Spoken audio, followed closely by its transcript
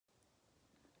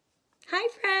Hi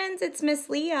friends, it's Miss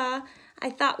Leah. I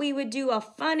thought we would do a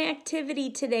fun activity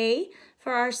today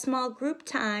for our small group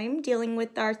time dealing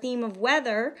with our theme of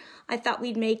weather. I thought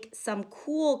we'd make some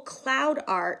cool cloud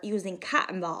art using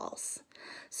cotton balls.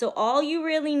 So all you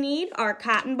really need are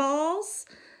cotton balls.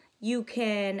 You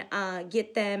can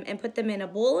get them and put them in a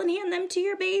bowl and hand them to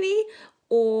your baby,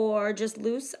 or just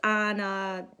loose on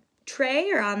a tray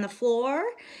or on the floor,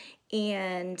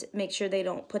 and make sure they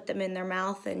don't put them in their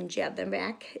mouth and jab them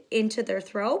back into their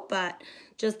throat, but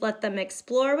just let them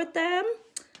explore with them.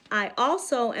 I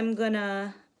also am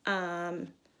gonna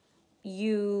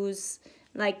use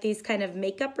like these kind of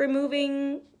makeup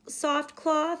removing soft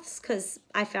cloths, because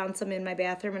I found some in my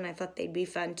bathroom and I thought they'd be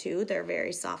fun too. They're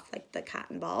very soft like the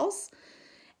cotton balls.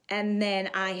 And then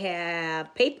I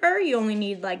have paper. You only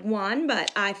need like one,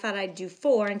 but I thought I'd do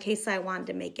 4 in case I wanted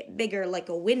to make it bigger, like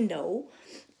a window.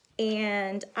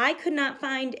 And I could not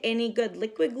find any good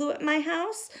liquid glue at my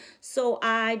house, so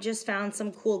I just found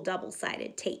some cool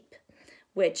double-sided tape,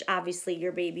 which obviously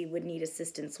your baby would need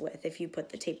assistance with. If you put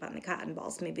the tape on the cotton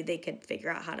balls, maybe they could figure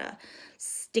out how to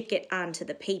stick it onto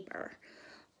the paper.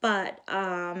 But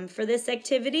for this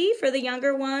activity, for the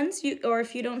younger ones, or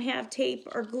if you don't have tape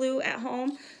or glue at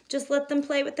home, just let them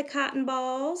play with the cotton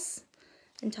balls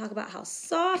and talk about how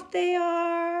soft they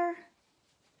are.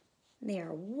 They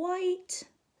are white.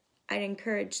 I'd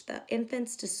encourage the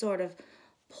infants to sort of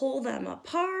pull them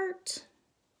apart.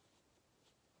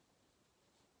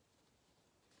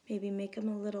 Maybe make them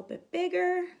a little bit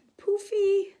bigger,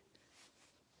 poofy.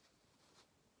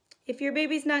 If your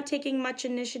baby's not taking much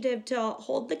initiative to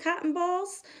hold the cotton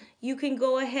balls, you can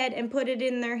go ahead and put it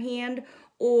in their hand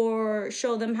or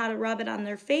show them how to rub it on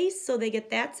their face so they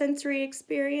get that sensory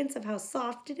experience of how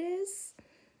soft it is.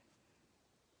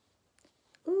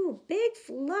 Ooh, big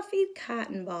fluffy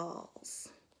cotton balls.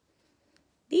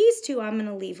 These two I'm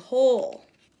gonna leave whole,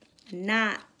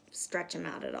 not stretch them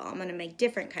out at all. I'm gonna make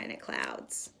different kind of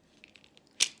clouds.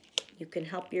 You can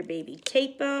help your baby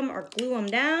tape them or glue them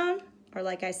down, or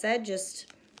like I said,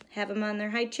 just have them on their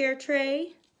high chair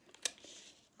tray.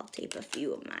 I'll tape a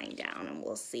few of mine down and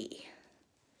we'll see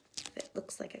if it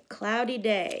looks like a cloudy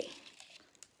day.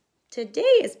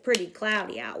 Today is pretty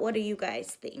cloudy out. What do you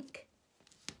guys think?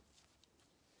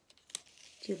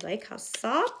 Do you like how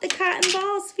soft the cotton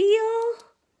balls feel?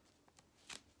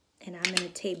 And I'm gonna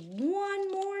tape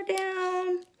one more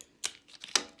down.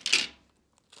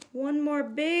 One more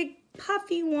big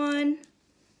puffy one.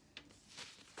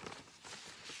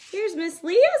 Here's Miss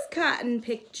Leah's cotton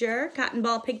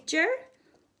ball picture.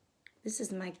 This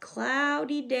is my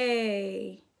cloudy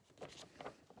day.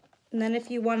 And then if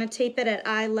you want to tape it at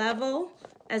eye level,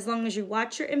 as long as you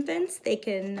watch your infants, they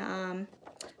can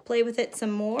play with it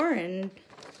some more, and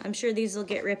I'm sure these will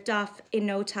get ripped off in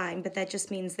no time, but that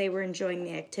just means they were enjoying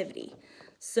the activity.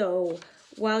 So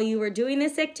while you were doing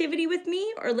this activity with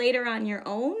me or later on your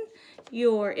own,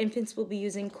 your infants will be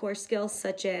using core skills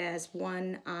such as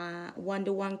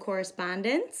one-to-one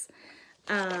correspondence,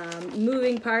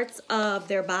 moving parts of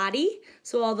their body.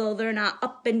 So although they're not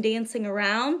up and dancing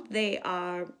around, they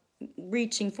are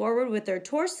reaching forward with their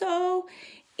torso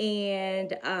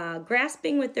and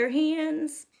grasping with their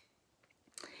hands,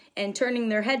 and turning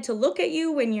their head to look at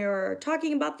you when you're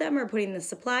talking about them or putting the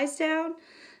supplies down.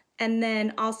 And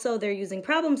then also they're using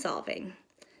problem solving.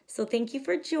 So thank you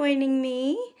for joining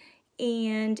me.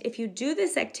 And if you do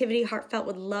this activity, Heartfelt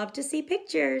would love to see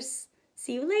pictures.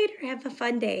 See you later. Have a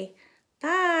fun day.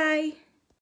 Bye.